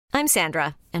I'm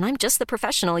Sandra, and I'm just the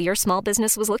professional your small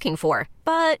business was looking for.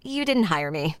 But you didn't hire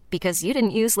me because you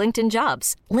didn't use LinkedIn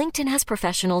Jobs. LinkedIn has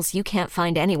professionals you can't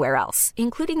find anywhere else,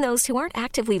 including those who aren't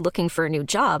actively looking for a new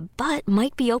job, but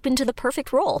might be open to the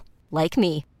perfect role, like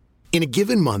me. In a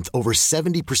given month, over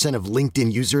 70% of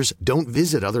LinkedIn users don't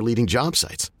visit other leading job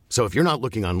sites. So if you're not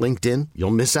looking on LinkedIn,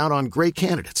 you'll miss out on great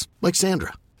candidates like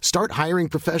Sandra. Start hiring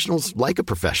professionals like a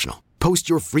professional. Post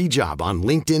your free job on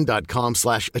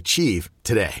linkedin.com/achieve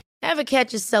today. Ever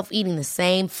catch yourself eating the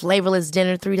same flavorless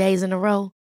dinner 3 days in a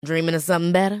row? Dreaming of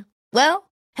something better?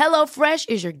 Well, HelloFresh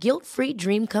is your guilt-free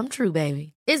dream come true,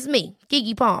 baby. It's me,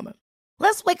 Keke Palmer.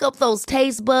 Let's wake up those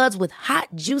taste buds with hot,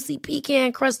 juicy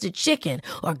pecan-crusted chicken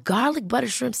or garlic butter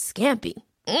shrimp scampi.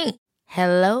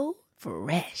 Hello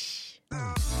Fresh.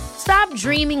 Stop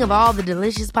dreaming of all the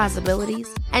delicious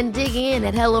possibilities and dig in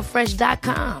at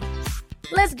HelloFresh.com.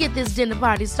 Let's get this dinner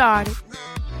party started.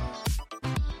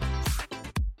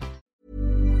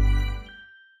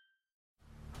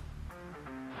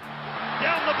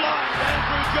 Down the blind,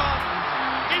 Andrew John.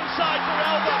 Inside for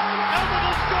Albert. Albert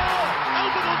will score.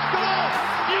 Albert will score.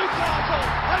 Newcastle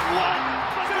have won.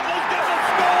 Fiddler's going to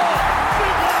score.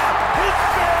 Fiddler, it's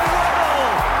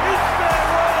farewell. It's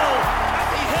farewell. And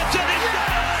he hits it. He's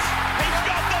got it. He's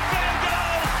got the field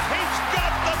goal. He's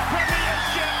got the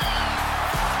premiership.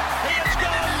 He has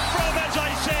gone from, as I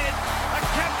said, a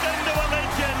captain to a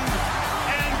legend.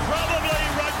 And probably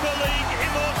rugby league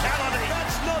immortality.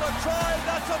 That's not a try.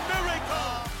 That's a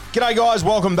miracle. G'day guys,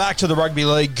 welcome back to the Rugby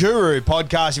League Guru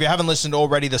podcast. If you haven't listened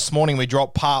already, this morning we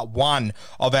dropped part 1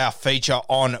 of our feature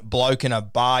on Bloke in a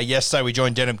Bar. Yesterday we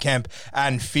joined Denham Kemp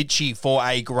and Fitchy for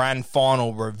a grand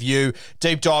final review.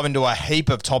 Deep dive into a heap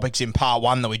of topics in part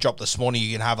 1 that we dropped this morning.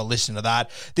 You can have a listen to that.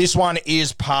 This one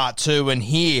is part 2, and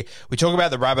here we talk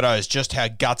about the Rabbitohs, just how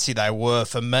gutsy they were.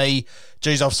 For me,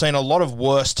 geez, I've seen a lot of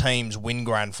worse teams win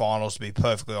grand finals, to be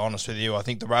perfectly honest with you. I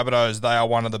think the Rabbitohs, they are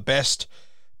one of the best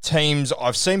teams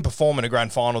I've seen perform in a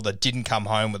grand final that didn't come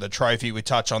home with a trophy. We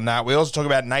touch on that. We also talk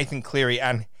about Nathan Cleary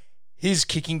and his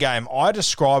kicking game. I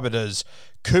describe it as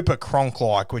Cooper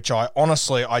Cronk-like, which I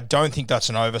don't think that's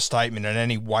an overstatement in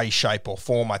any way, shape or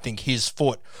form. I think his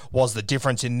foot was the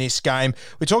difference in this game.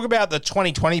 We talk about the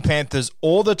 2020 Panthers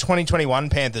or the 2021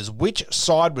 Panthers. Which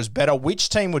side was better? Which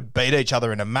team would beat each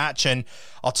other in a match? And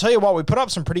I'll tell you what, we put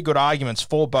up some pretty good arguments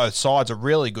for both sides. A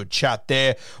really good chat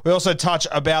there. We also touch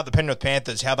about the Penrith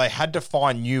Panthers, how they had to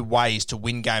find new ways to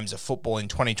win games of football in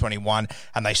 2021,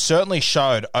 and they certainly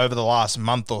showed over the last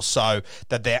month or so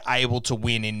that they're able to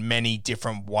win in many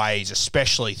different ways,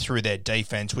 especially through their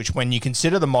defense, which when you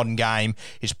consider the modern game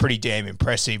is pretty damn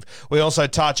impressive. We also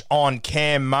touch on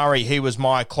Cam Murray. He was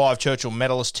my Clive Churchill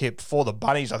medalist tip for the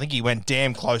Bunnies. I think he went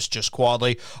damn close just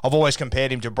quietly. I've always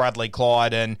compared him to Bradley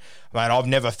Clyde, and mate, I've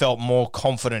never felt more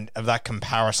confident of that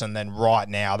comparison than right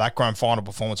now. That grand final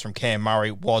performance from Cam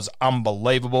Murray was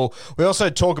unbelievable. We also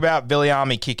talk about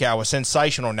Viliami Kikau, a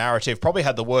sensational narrative, probably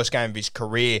had the worst game of his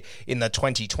career in the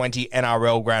 2020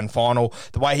 NRL grand final.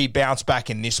 The way he bounced back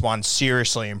in this one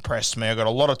seriously impressed me. I got a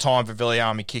lot of time for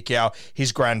Viliami Kikau.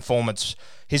 His grand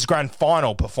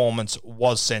final performance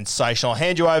was sensational. I'll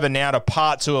hand you over now to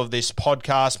part 2 of this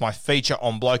podcast, my feature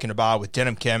on Bloke in a Bar with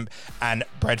Denham Kemp and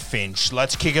Brett Finch.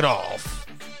 Let's kick it off.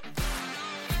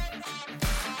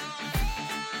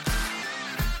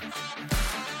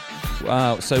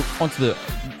 So onto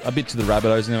a bit to the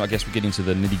Rabbitohs, and then I guess we get into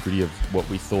the nitty gritty of what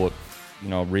we thought,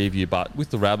 review. But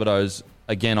with the Rabbitohs,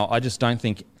 again, I just don't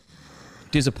think.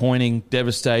 Disappointing,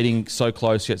 devastating, so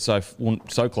close yet so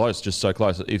close, just so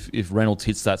close. If Reynolds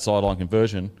hits that sideline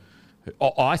conversion,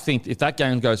 I think if that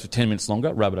game goes for 10 minutes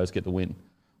longer, Rabbitohs get the win.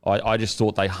 I just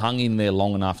thought they hung in there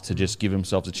long enough to just give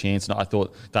themselves a chance, and I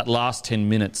thought that last 10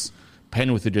 minutes,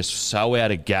 Penrith were just so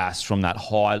out of gas from that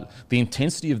high. The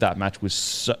intensity of that match was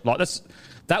so,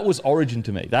 that was Origin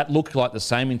to me. That looked like the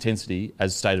same intensity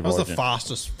as State of Origin. That was the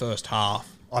fastest first half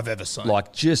I've ever seen.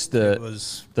 Like just it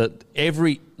was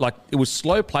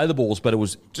slow play the balls, but it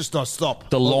was just not stop.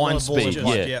 The line speed,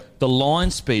 the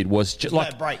line speed was just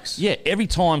like breaks. Yeah, every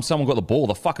time someone got the ball,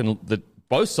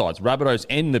 both sides, Rabbitohs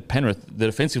and the Penrith, the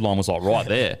defensive line was like right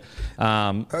there.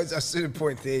 I see the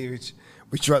point there,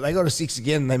 which right, they got a 6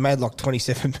 again and they made like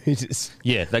 27 metres.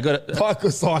 Yeah, they got it. Like,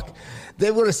 it's like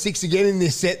they've got a 6 again in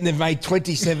this set and they've made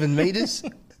 27 metres.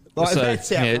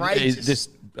 That's outrageous.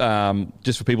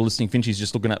 Just for people listening, Finchy's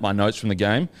just looking at my notes from the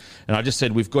game, and I just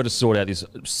said we've got to sort out this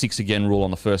 6 again rule on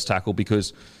the first tackle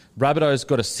because Rabbitohs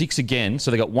got a 6 again,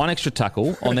 so they got one extra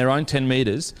tackle on their own 10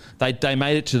 metres. They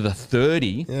made it to the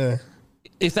 30. Yeah.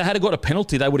 If they had got a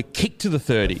penalty, they would have kicked to the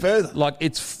 30. Further. Like,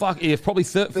 it's probably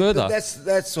further.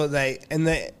 That's what they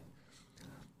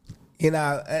You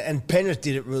know, and Penrith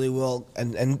did it really well.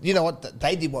 And you know what?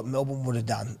 They did what Melbourne would have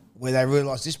done, where they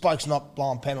realised this bloke's not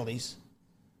blowing penalties.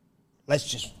 Let's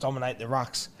just dominate the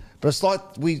rucks. But it's like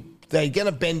they're going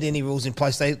to bend any rules in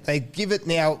place. They give it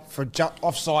now for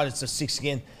offside, it's a 6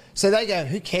 again. So they go,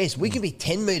 who cares? We can be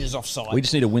 10 metres offside. We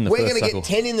just need to win the first tackle. We're going to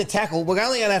get 10 in the tackle.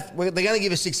 They're going to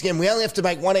give us 6 again. We only have to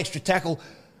make 1 extra tackle.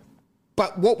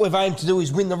 But what we've aimed to do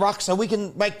is win the ruck so we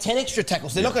can make 10 extra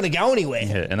tackles. They're not going to go anywhere.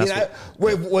 Yeah, and that's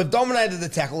we've dominated the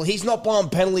tackle. He's not blowing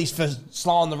penalties for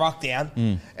slowing the ruck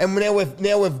down. And now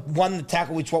we've won the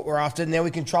tackle, which is what we're after. Now we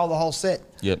control the whole set.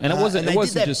 Yeah, and it wasn't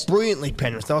did just brilliantly,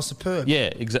 Penrith. They were superb. Yeah,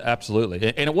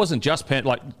 absolutely. And it wasn't just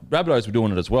like Rabbitohs were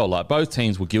doing it as well. Like both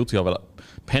teams were guilty of it. Like,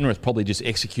 Penrith probably just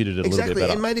executed it a little bit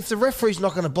better. And mate, if the referee's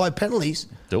not going to blow penalties,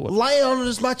 do it. Lay it on it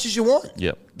as much as you want.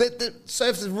 Yep. So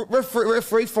if the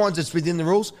referee finds it's within the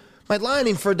rules, mate, lay on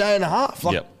him for a day and a half.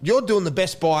 You're doing the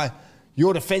best by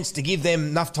your defence to give them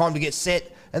enough time to get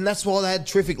set, and that's why they had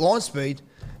terrific line speed.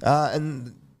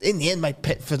 And in the end, mate,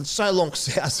 for so long,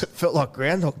 South, it felt like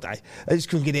Groundhog Day. They just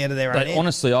couldn't get out of their own end.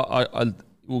 Honestly,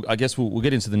 I guess we'll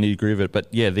get into the nitty-gritty of it, but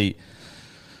yeah, the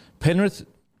Penrith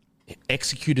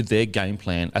executed their game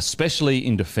plan, especially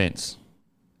in defence.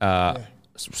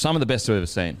 Some of the best I've ever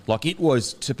seen. Like, it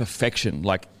was to perfection.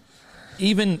 Like,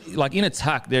 even like in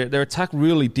attack, their attack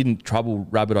really didn't trouble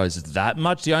Rabbitohs that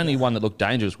much. The only one that looked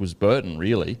dangerous was Burton,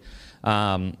 really.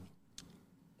 But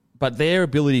their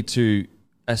ability to,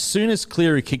 as soon as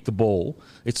Cleary kicked the ball,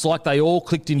 it's like they all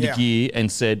clicked into gear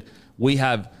and said, we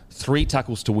have 3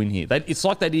 tackles to win here. It's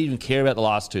like they didn't even care about the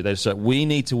last 2. They just said, we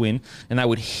need to win. And they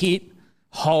would hit,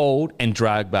 hold, and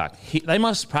drag back. They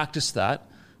must practice that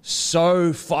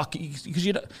so because because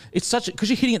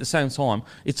you're hitting at the same time.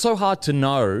 It's so hard to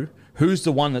know who's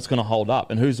the one that's going to hold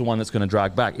up and who's the one that's going to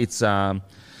drag back. It's I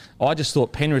just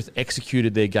thought Penrith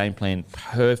executed their game plan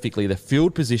perfectly. The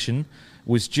field position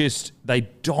was they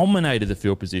dominated the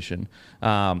field position.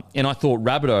 And I thought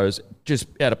Rabbitohs, just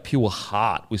out of pure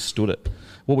heart, withstood it.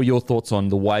 What were your thoughts on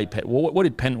the way what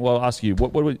did Penrith, well, I'll ask you,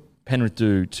 what did Penrith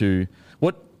do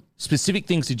what specific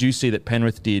things did you see that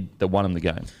Penrith did that won them the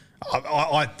game?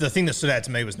 The thing that stood out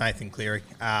to me was Nathan Cleary.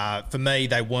 For me,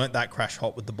 they weren't that crash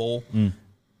hot with the ball.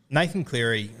 Nathan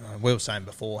Cleary, we were saying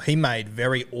before, he made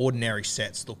very ordinary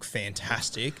sets look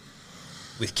fantastic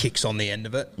with kicks on the end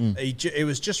of it. It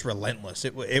was just relentless.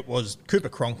 It was Cooper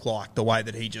Cronk-like, the way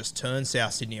that he just turned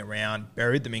South Sydney around,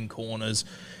 buried them in corners.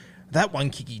 That one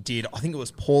kick he did, I think it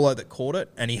was Paulo that caught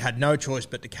it, and he had no choice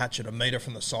but to catch it a metre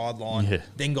from the sideline,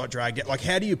 then got dragged out. Like,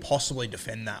 how do you possibly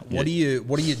defend that? What do you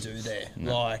do there?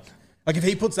 No. Like if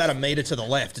he puts that a metre to the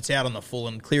left, it's out on the full,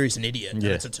 and Cleary's an idiot, and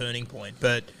it's a turning point.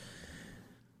 But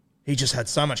he just had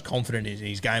so much confidence in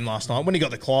his game last night. When he got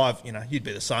the Clive, you'd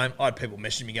be the same. I had people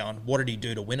messaging me going, what did he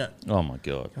do to win it? Oh, my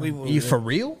God. Are you for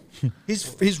real?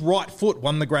 His right foot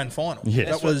won the grand final.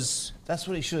 Yeah. That's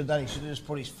what he should have done. He should have just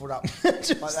put his foot up like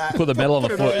that. Put the medal on the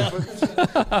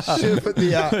foot. Should have put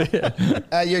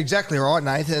the... you're exactly right,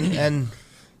 Nathan. And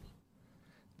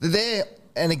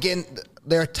and again,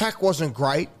 their attack wasn't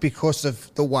great because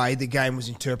of the way the game was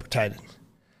interpreted.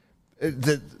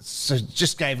 So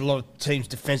just gave a lot of teams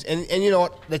defence. And you know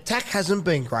what? The attack hasn't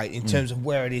been great in terms of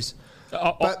where it is.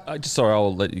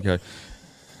 I'll let you go.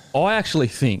 I actually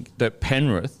think that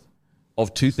Penrith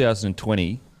of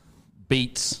 2020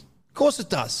 beats... Of course it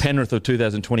does. Penrith of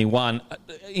 2021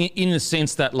 in the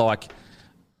sense that,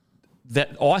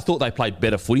 that I thought they played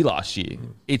better footy last year.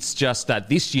 It's just that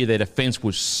this year their defence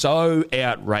was so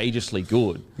outrageously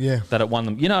good that it won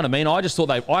them. You know what I mean? I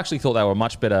actually thought they were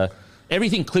much better...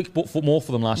 Everything clicked more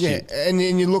for them last year. Yeah, and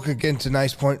you look again to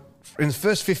Nate's point, in the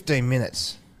first 15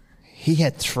 minutes, he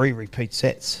had 3 repeat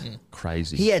sets.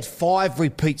 Crazy. He had 5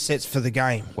 repeat sets for the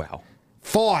game. Wow.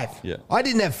 5. Yeah. I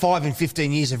didn't have 5 in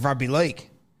 15 years of rugby league.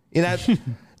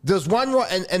 There's one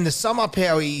right, and to sum up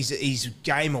how his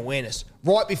game awareness,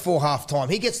 right before half time,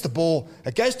 he gets the ball,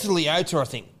 it goes to Leota, I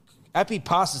think. Appy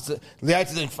passes to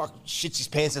Leota, then shits his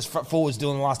pants as front forward's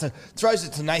doing the last time, throws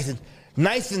it to Nathan.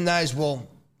 Nathan knows, well,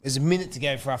 there's a minute to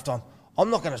go for half time. I'm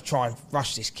not going to try and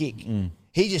rush this kick.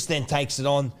 He just then takes it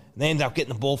on, and they end up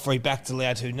getting the ball free back to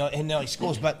Leota, who nearly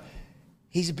scores. But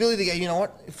his ability to go, you know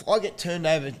what, if I get turned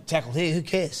over and tackled here, who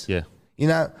cares? Yeah.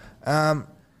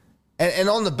 And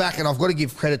on the back, and I've got to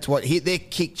give credit to their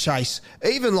kick chase,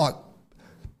 even like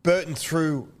Burton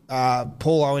threw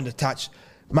Paulo into touch.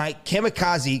 Mate,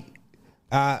 Kamikaze,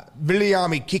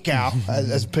 Viliami Kickout,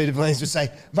 as Peter Valens would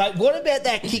say. Mate, what about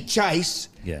that kick chase?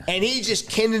 Yeah. And he just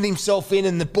kenned himself in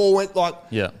and the ball went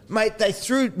mate, they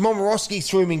Momorowski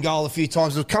threw him in goal a few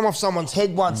times. It would come off someone's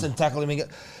head once and tackle him.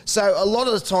 So a lot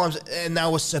of the times, and they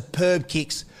were superb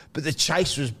kicks, but the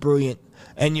chase was brilliant.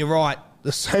 And you're right.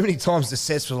 There's so many times the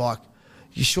sets were like,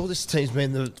 you sure this team's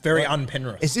been the... Very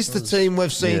un-Penrith. Is this the team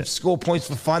we've seen score points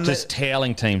for fun? Just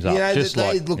toweling teams up. You know, just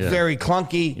they look very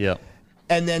clunky. Yeah.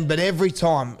 And then, but every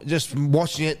time, just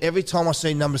watching it, every time I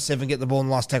see number 7 get the ball in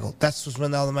the last tackle, that's was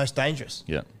when they were the most dangerous.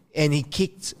 Yeah. And he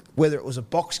kicked, whether it was a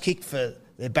box kick for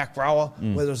their back rower,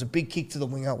 whether it was a big kick to the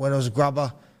winger, whether it was a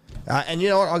grubber. And you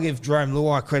know what? I'll give Jerome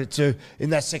Luai credit too.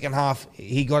 In that second half,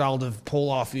 he got hold of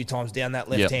Paulo a few times down that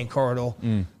left-hand corridor.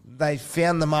 They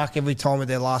found the mark every time with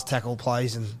their last tackle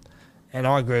plays, and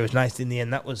I agree with Nathan in the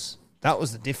end. That was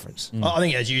the difference. I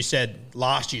think, as you said,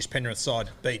 last year's Penrith side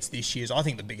beats this year's. I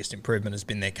think the biggest improvement has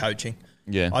been their coaching.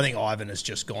 Yeah. I think Ivan has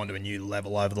just gone to a new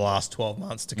level over the last 12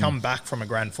 months. To come back from a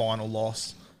grand final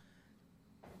loss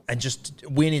and just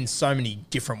win in so many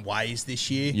different ways this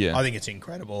year, I think it's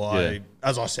incredible. Yeah.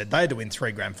 As I said, they had to win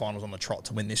 3 grand finals on the trot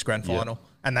to win this grand final,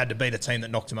 and they had to beat a team that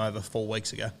knocked them over 4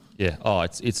 weeks ago. Yeah. Oh,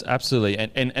 it's absolutely.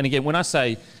 And again, when I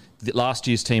say that last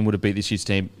year's team would have beat this year's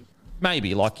team,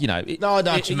 maybe, like, you know. No, I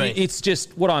know what you mean. It's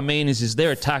just, what I mean is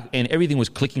their attack, and everything was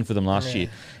clicking for them last year.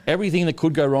 Everything that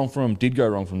could go wrong for them did go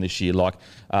wrong from this year. Like,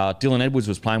 Dylan Edwards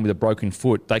was playing with a broken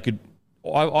foot.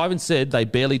 Ivan said they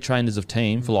barely trained as a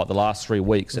team for like the last 3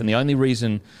 weeks. And the only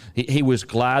reason he was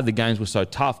glad the games were so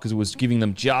tough because it was giving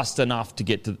them just enough to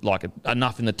get to, like,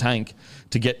 enough in the tank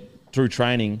to get through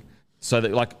training. So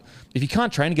that, like, if you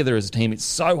can't train together as a team, it's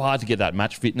so hard to get that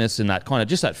match fitness and that kind of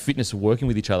just that fitness of working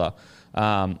with each other.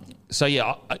 So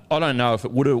yeah, I don't know if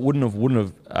it wouldn't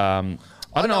have.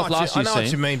 I don't know if last year's I know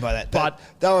what you mean by that. But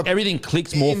they were, everything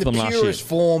clicks more for them last year. In the purest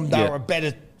form, they were a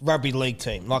better rugby league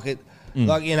team. Like it,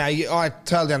 like, you know, I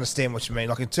totally understand what you mean.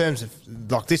 Like, in terms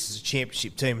of, like, this is a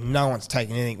championship team. No one's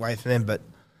taking anything away from them, but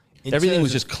everything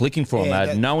was just clicking for them. They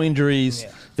had no injuries.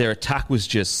 Yeah. Their attack was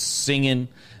just singing.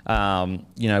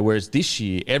 You know, whereas this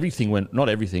year, not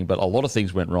everything, but a lot of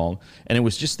things went wrong. And it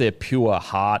was just their pure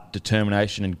heart,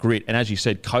 determination and grit. And as you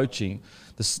said, coaching,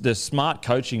 the smart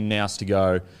coaching now is to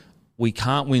go, we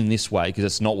can't win this way because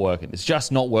it's not working. It's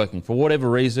just not working. For whatever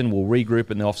reason, we'll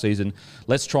regroup in the off-season.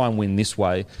 Let's try and win this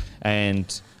way.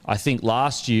 And I think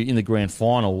last year in the grand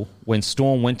final, when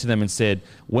Storm went to them and said,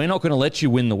 we're not going to let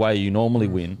you win the way you normally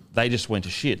win, they just went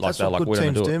to shit. Like, they're like, we're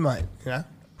going to do it. Mate, you know?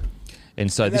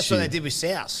 And so that's what they did with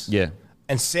South. Yeah.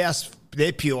 And South,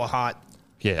 their pure heart,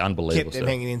 unbelievable, kept them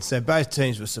hanging in. So both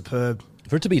teams were superb.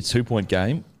 For it to be a 2-point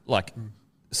game, like,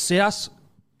 South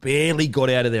barely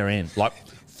got out of their end. Like,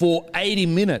 for 80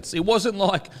 minutes. It wasn't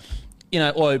like, you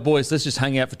know, oh, boys, let's just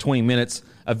hang out for 20 minutes.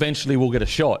 Eventually we'll get a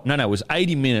shot. No, it was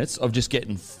 80 minutes of just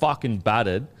getting fucking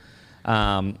battered.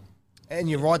 And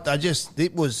you're right,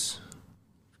 it was,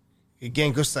 again,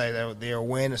 because their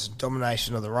awareness and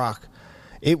domination of the ruck,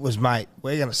 it was, mate,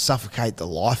 we're going to suffocate the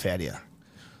life out of you.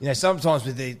 You know, sometimes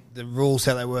with the rules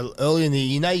how they were early in the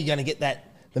year, you know you're going to get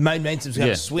that, the momentum's going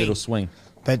to swing. It'll swing.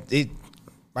 But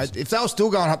if they were still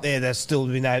going up there,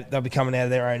 they'll be coming out of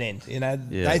their own end. You know,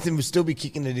 Nathan would still be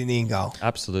kicking it in the end goal.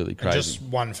 Absolutely crazy. And just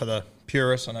one for the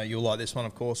purists. I know you'll like this one,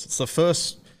 of course. It's the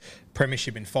first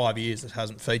premiership in 5 years that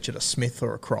hasn't featured a Smith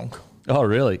or a Cronk. Oh,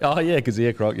 really? Oh, yeah, because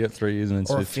Cronk, 3 years and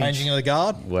then or Smith. A changing of the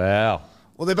guard. Well,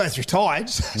 they're both retired.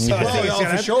 So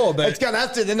for sure. But it's going to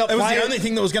have to. They're not. It was playing. the only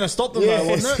thing that was going to stop them, though,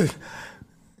 wasn't it?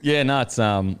 Yeah, no,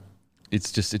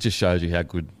 it just shows you how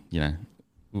good, you know.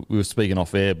 We were speaking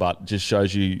off air, but just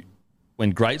shows you when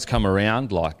greats come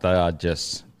around, like, they are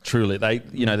just truly,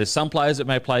 there's some players that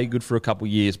may play good for a couple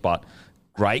of years, but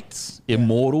greats,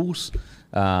 immortals.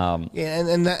 And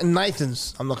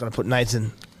Nathan's, I'm not going to put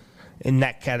Nathan in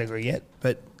that category yet,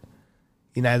 but,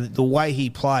 you know, the way he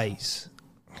plays,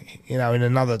 you know, in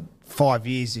another 5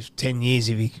 years, 10 years,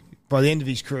 by the end of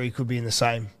his career, he could be in the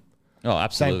same. Oh,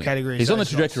 absolutely. Same category. He's on the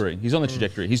trajectory. He's on the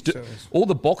trajectory. All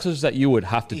the boxes that you would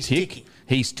have to tick,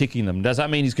 he's ticking them. Does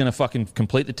that mean he's going to fucking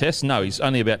complete the test? No, he's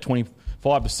only about 25%.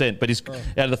 But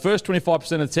out of the first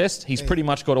 25% of the test, he's pretty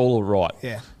much got all of it right.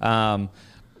 Yeah.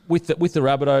 With the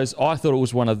Rabbitohs, I thought it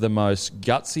was one of the most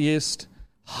gutsiest,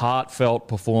 heartfelt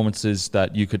performances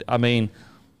that you could. I mean,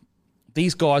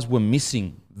 these guys were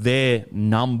missing their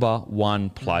number one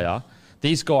player.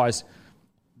 These guys,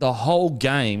 the whole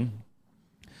game.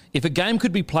 If a game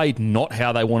could be played not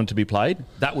how they wanted to be played,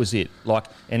 that was it. Like,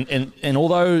 and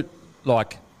although,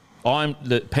 like,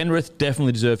 Penrith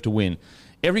definitely deserved to win.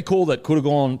 Every call that could have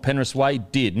gone Penrith's way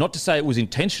did. Not to say it was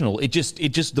intentional. It just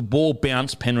the ball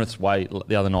bounced Penrith's way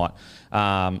the other night,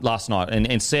 last night.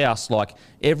 And South, like,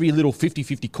 every little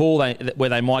 50-50 call where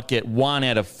they might get 1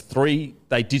 out of 3,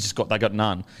 they got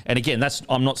none. And again,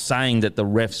 I'm not saying that the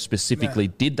refs specifically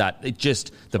did that. It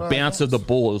just the bounce of the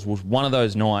ball was one of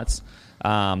those nights.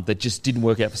 that just didn't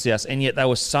work out for South, and yet they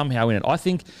were somehow in it. I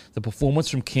think the performance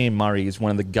from Cam Murray is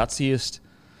one of the gutsiest.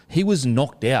 He was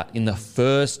knocked out in the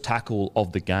first tackle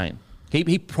of the game.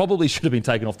 He probably should have been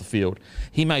taken off the field.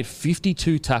 He made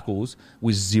 52 tackles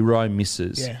with 0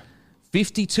 misses. Yeah.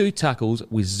 52 tackles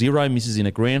with 0 misses in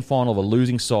a grand final of a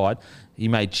losing side. He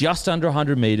made just under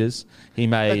 100 metres. He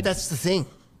made... But that's the thing.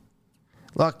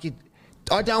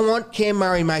 I don't want Cam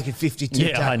Murray making 52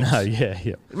 Yeah, tackles. I know.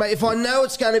 Yeah. Mate, if I know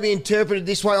it's going to be interpreted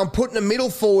this way, I'm putting a middle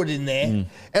forward in there, and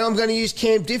I'm going to use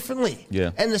Cam differently.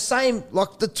 Yeah. And the same,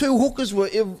 like the two hookers were...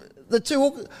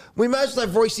 we might as well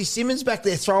have Royce Simmons back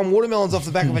there throwing watermelons off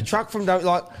the back of a truck from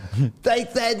like they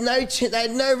had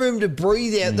no room to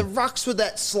breathe out. The rucks were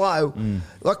that slow.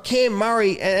 Like Cam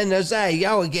Murray and Isaiah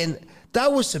Yeo again, they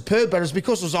were superb, but it was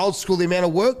because it was old school, the amount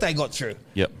of work they got through.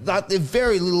 Yep. Like the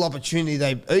very little opportunity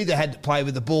they either had to play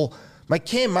with the ball. Mate,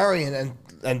 Cam Murray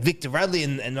and Victor Radley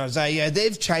and Isaiah Yeo,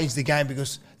 they've changed the game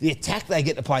because the attack they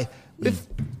get to play. We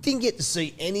didn't get to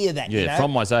see any of that. Yeah, you know?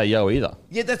 from Isaiah Yeo either.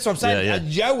 Yeah, that's what I'm saying. Yeah.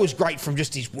 Joe was great from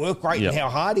just his work rate and how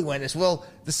hard he went as well.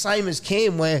 The same as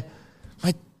Cam, where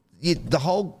mate,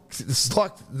 it's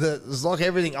like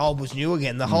everything old was new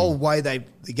again. The whole way the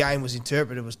game was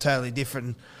interpreted was totally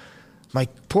different. Mate,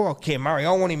 poor old Cam Murray.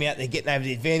 I want him out there getting over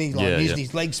the advantage line, using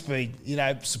his leg speed.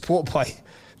 Support play.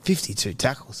 52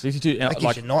 tackles. 52. That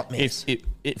gives you nightmares.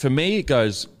 For me, it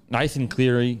goes Nathan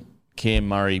Cleary, Cam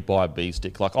Murray by a B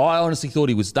stick. Like, I honestly thought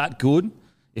he was that good.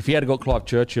 If he had got Clive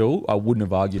Churchill, I wouldn't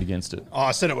have argued against it.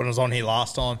 I said it when I was on here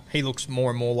last time. He looks more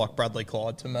and more like Bradley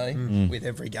Clyde to me with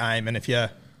every game. And if you're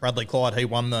Bradley Clyde, he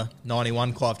won the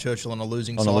 91, Clive Churchill on a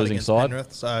losing side against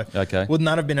Penrith. So wouldn't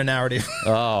that have been a narrative?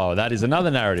 Oh, that is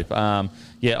another narrative. I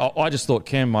just thought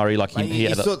Cam Murray, like him,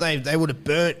 you thought they would have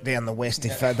burnt down the West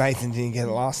if Nathan didn't get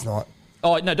it last night.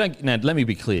 Oh, no, let me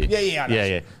be clear. Yeah, I know.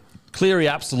 Yeah. Cleary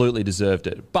absolutely deserved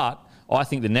it. But I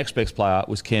think the next best player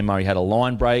was Cam Murray. He had a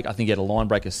line break. I think he had a line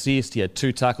break assist. He had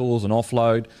 2 tackles, an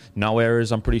offload, no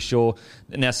errors, I'm pretty sure.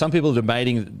 Now, some people are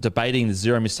debating the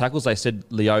 0 missed tackles. They said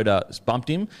Leota bumped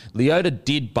him. Leota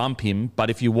did bump him, but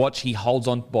if you watch, he holds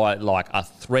on by like a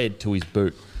thread to his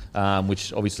boot,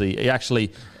 which obviously they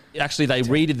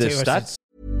redid the stats.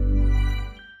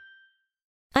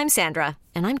 I'm Sandra,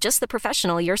 and I'm just the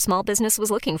professional your small business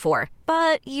was looking for.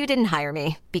 But you didn't hire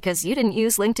me because you didn't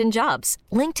use LinkedIn Jobs.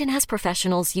 LinkedIn has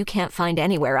professionals you can't find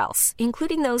anywhere else,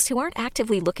 including those who aren't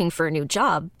actively looking for a new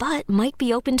job, but might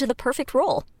be open to the perfect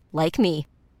role, like me.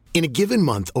 In a given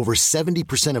month, over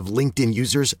 70% of LinkedIn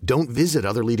users don't visit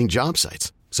other leading job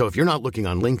sites. So if you're not looking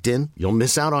on LinkedIn, you'll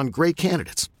miss out on great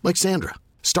candidates like Sandra.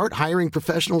 Start hiring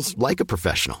professionals like a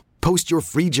professional. Post your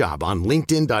free job on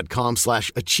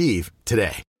linkedin.com/achieve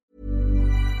today.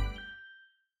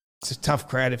 It's a tough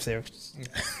crowd if they're...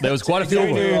 There was quite a few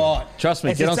of them. Trust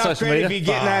me, It's get a on tough social crowd media. if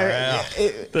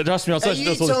you get Trust me, on social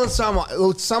you telling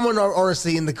someone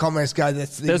honestly in the comments go,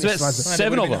 there's about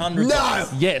 7 of them. No!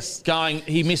 Yes, going,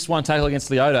 he missed one tackle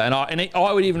against Leota, and I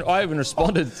even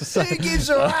responded to say... Who gives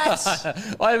a rat's?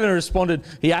 I even responded,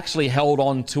 he actually held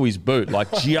on to his boot,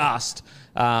 like just...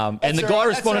 and the guy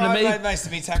responded to me. Most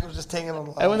of his tackles just hanging on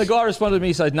the line. And when the guy responded to me,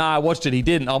 he said, "No, I watched it. He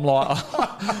didn't." I'm like,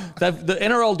 the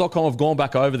NRL.com have gone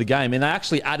back over the game, and they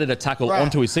actually added a tackle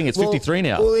onto his thing. It's 53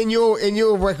 now. Well, in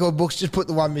your record books, just put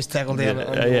the 1 missed tackle down.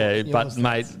 But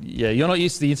mate, you're not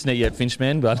used to the internet yet,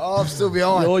 Finchman. But I'm still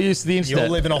behind. You're used to the internet. You're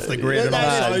living off the grid, and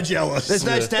I'm so jealous. There's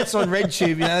no stats on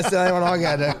RedTube. That's the only one I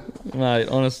go to. Mate,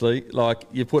 honestly, like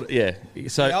you put,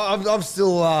 So I'm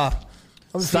still.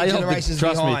 I'm a few generations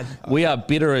behind. Me, we are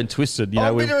bitter and twisted.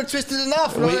 I'm bitter and twisted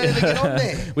enough. We don't even get on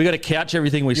there. We got to couch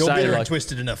everything we say. You're bitter and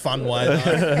twisted in a fun way,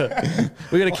 though.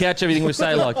 We got to couch everything we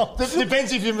say like.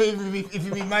 Depends if you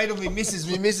be mate or me missus.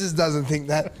 Me missus doesn't think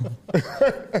that.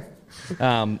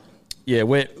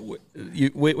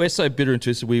 We're so bitter and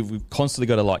twisted. We've constantly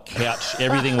got to like couch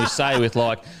everything we say with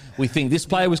like. We think this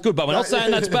player was good, but we're not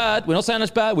saying that's bad. We're not saying that's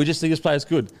bad. We just think this player's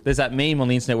good. There's that meme on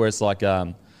the internet where it's like.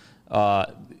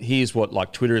 Here's what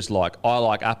like Twitter is like. I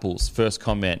like apples. First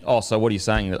comment. Oh, so what are you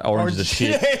saying? That oranges are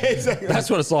shit? Yeah, exactly. That's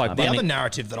what it's like. The other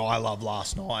narrative that I loved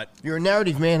last night. You're a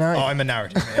narrative man, aren't you? I'm a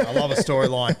narrative man. I love a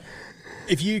storyline.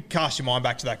 If you cast your mind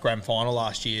back to that grand final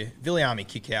last year, Viliami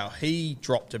Kikau, he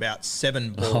dropped about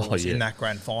 7 balls in that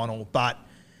grand final, but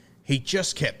he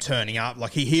just kept turning up.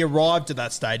 Like he arrived at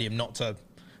that stadium not to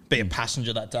be a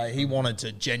passenger that day. He wanted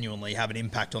to genuinely have an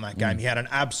impact on that game. He had an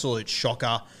absolute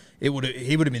shocker. He would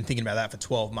have been thinking about that for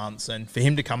 12 months, and for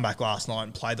him to come back last night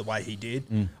and play the way he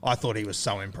did, I thought he was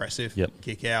so impressive.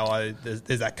 Kikau,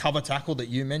 there's that cover tackle that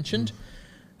you mentioned.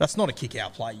 That's not a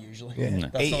Kikau play usually.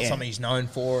 That's not something he's known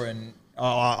for, and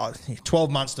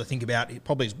 12 months to think about.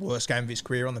 Probably his worst game of his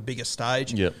career on the biggest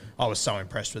stage. Yep. I was so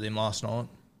impressed with him last night.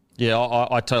 Yeah,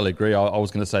 I totally agree. I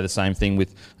was going to say the same thing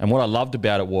and what I loved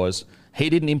about it was he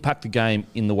didn't impact the game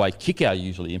in the way Kickout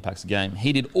usually impacts the game.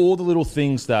 He did all the little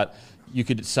things that you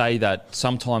could say that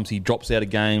sometimes he drops out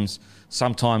of games.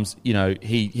 Sometimes,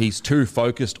 he's too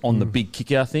focused on the big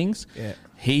Kickout things. Yeah.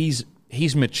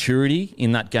 His maturity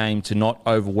in that game to not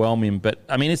overwhelm him. But,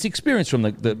 I mean, it's experience from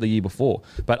the year before.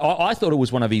 But I thought it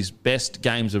was one of his best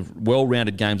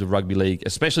well-rounded games of rugby league,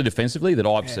 especially defensively, that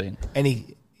I've seen. And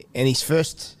his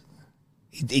first...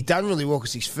 He done really well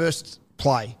because his first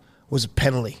play was a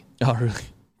penalty. Oh, really?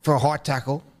 For a high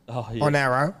tackle on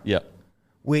Arrow. Yeah.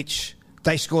 Which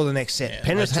they scored the next set. Yeah,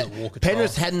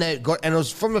 Penrith hadn't got... And it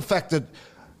was from the fact that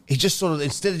he just sort of,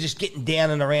 instead of just getting down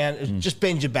and around, it was just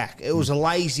bend your back. It was a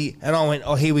lazy... And I went,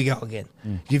 here we go again.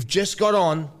 You've just got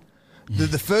on.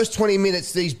 The first 20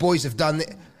 minutes these boys have done...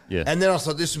 Yeah. And then I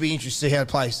thought this would be interesting to see how it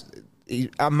plays.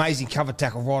 Amazing cover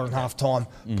tackle right on half-time.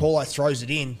 Paulo throws it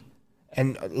in.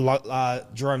 And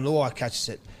Jerome Luai catches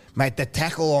it. Mate, the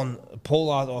tackle on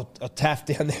Paulo or Taft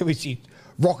down there, which he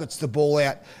rockets the ball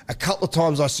out. A couple of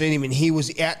times I've seen him and he was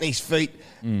out on his feet.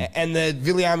 And the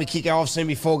Viliami kicker I've seen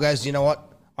before goes, you know what?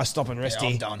 I stop and rest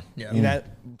here. I'm done. Yeah.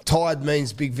 Tired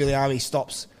means big Viliami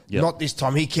stops. Yep. Not this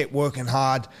time. He kept working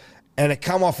hard. And it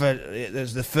come off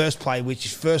there's the first play, which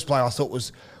his first play I thought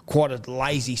was quite a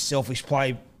lazy, selfish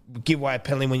play. Give away a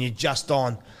penalty when you're just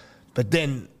on. But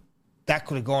then... that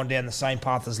could have gone down the same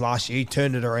path as last year. He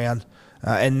turned it around.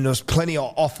 And there was plenty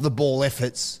of off-the-ball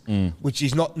efforts, which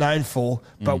he's not known for,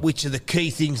 but which are the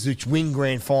key things which win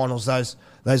grand finals, those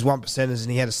 1%ers,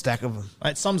 and he had a stack of them.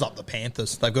 It sums up the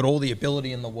Panthers. They've got all the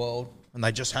ability in the world, and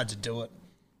they just had to do it.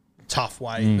 Tough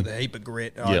way, with a heap of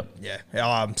grit.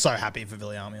 I'm so happy for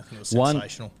Viliami. I think it was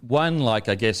sensational. One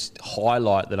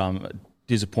highlight that I'm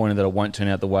disappointed that it won't turn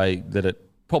out the way that it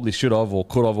probably should have or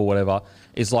could have or whatever,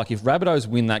 is like if Rabbitohs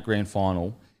win that grand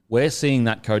final, we're seeing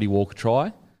that Cody Walker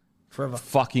try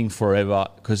forever,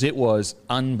 because it was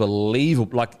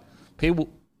unbelievable. Like, people,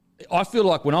 I feel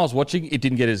like when I was watching, it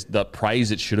didn't get the praise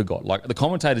it should have got. Like, the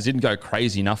commentators didn't go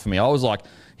crazy enough for me. I was like,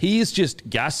 he has just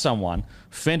gassed someone,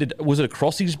 fended, was it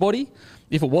across his body?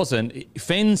 If it wasn't,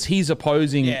 fends his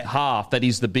opposing half, that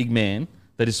is the big man,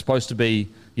 that is supposed to be,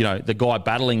 the guy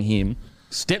battling him,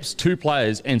 steps two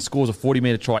players and scores a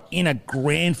 40-metre try in a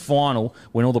grand final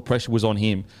when all the pressure was on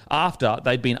him after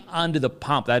they'd been under the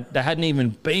pump. They hadn't even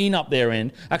been up their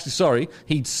end. Actually, sorry,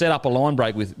 he'd set up a line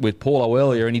break with Paulo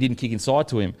earlier and he didn't kick inside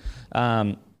to him.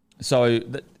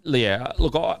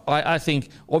 Look, I think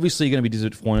obviously you're going to be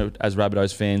disappointed as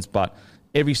Rabbitohs fans, but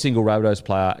every single Rabbitohs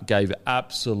player gave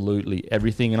absolutely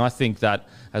everything. And I think that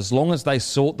as long as they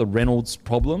sort the Reynolds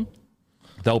problem,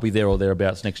 they'll be there or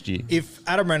thereabouts next year. If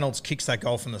Adam Reynolds kicks that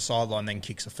goal from the sideline, then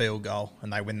kicks a field goal,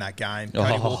 and they win that game,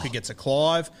 Cody Walker gets a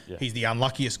Clive. Yeah. He's the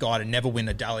unluckiest guy to never win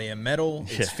a Dally M medal.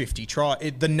 It's 50 try.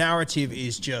 The narrative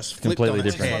is just flipped completely on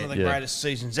its different. head. One of the greatest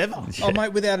seasons ever. Yeah. Oh,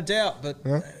 mate, without a doubt. But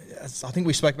I think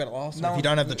we spoke about it last time. If you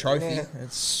don't have the trophy,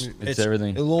 it's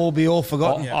everything. It'll all be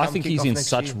forgotten. I think he's in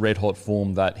such red-hot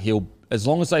form that as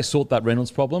long as they sort that Reynolds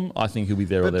problem, I think he'll be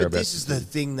there or thereabouts. But this is the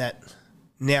thing that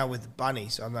now with the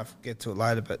Bunnies, I'm going to get to it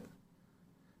later, but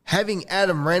having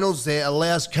Adam Reynolds there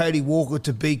allows Cody Walker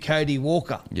to be Cody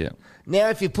Walker. Yeah. Now,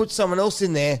 if you put someone else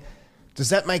in there, does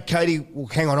that make Cody, well,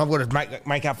 hang on, I've got to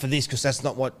make up for this because that's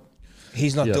not what,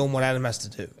 he's not doing what Adam has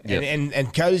to do. Yep.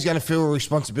 And Cody's going to feel a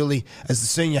responsibility as the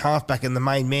senior halfback and the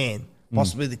main man,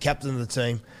 possibly the captain of the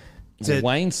team.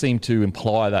 Wayne seemed to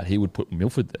imply that he would put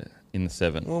Milford there in the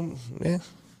 7. Well, yeah.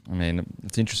 I mean,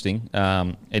 it's interesting.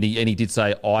 And he did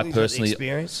say, I personally...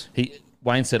 experience.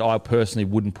 Wayne said, I personally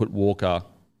wouldn't put Walker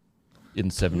in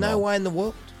 7. No way in the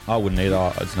world. I wouldn't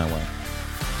either. There's no way.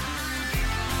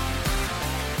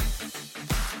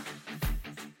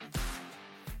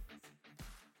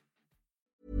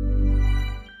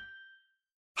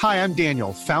 Hi, I'm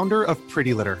Daniel, founder of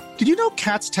Pretty Litter. Did you know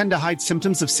cats tend to hide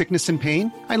symptoms of sickness and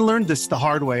pain? I learned this the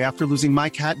hard way after losing my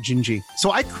cat, Gingy. So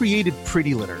I created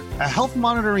Pretty Litter, a health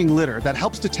monitoring litter that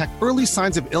helps detect early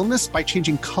signs of illness by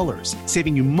changing colors,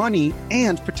 saving you money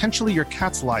and potentially your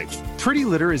cat's life. Pretty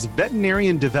Litter is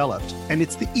veterinarian developed, and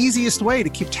it's the easiest way to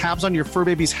keep tabs on your fur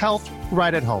baby's health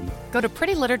right at home. Go to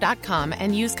prettylitter.com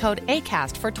and use code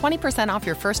ACAST for 20% off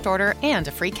your first order and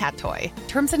a free cat toy.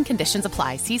 Terms and conditions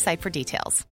apply. See site for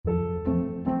details.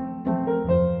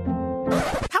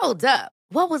 Hold up.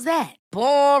 What was that?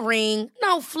 Boring.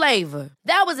 No flavor.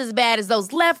 That was as bad as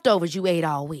those leftovers you ate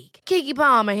all week. Keke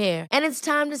Palmer here, and it's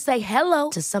time to say hello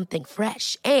to something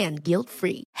fresh and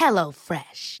guilt-free. Hello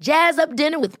Fresh. Jazz up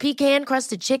dinner with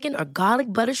pecan-crusted chicken or garlic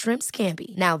butter shrimp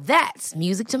scampi. Now that's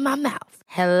music to my mouth.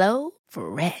 Hello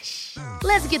Fresh.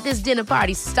 Let's get this dinner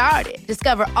party started.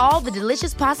 Discover all the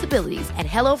delicious possibilities at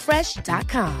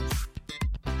HelloFresh.com.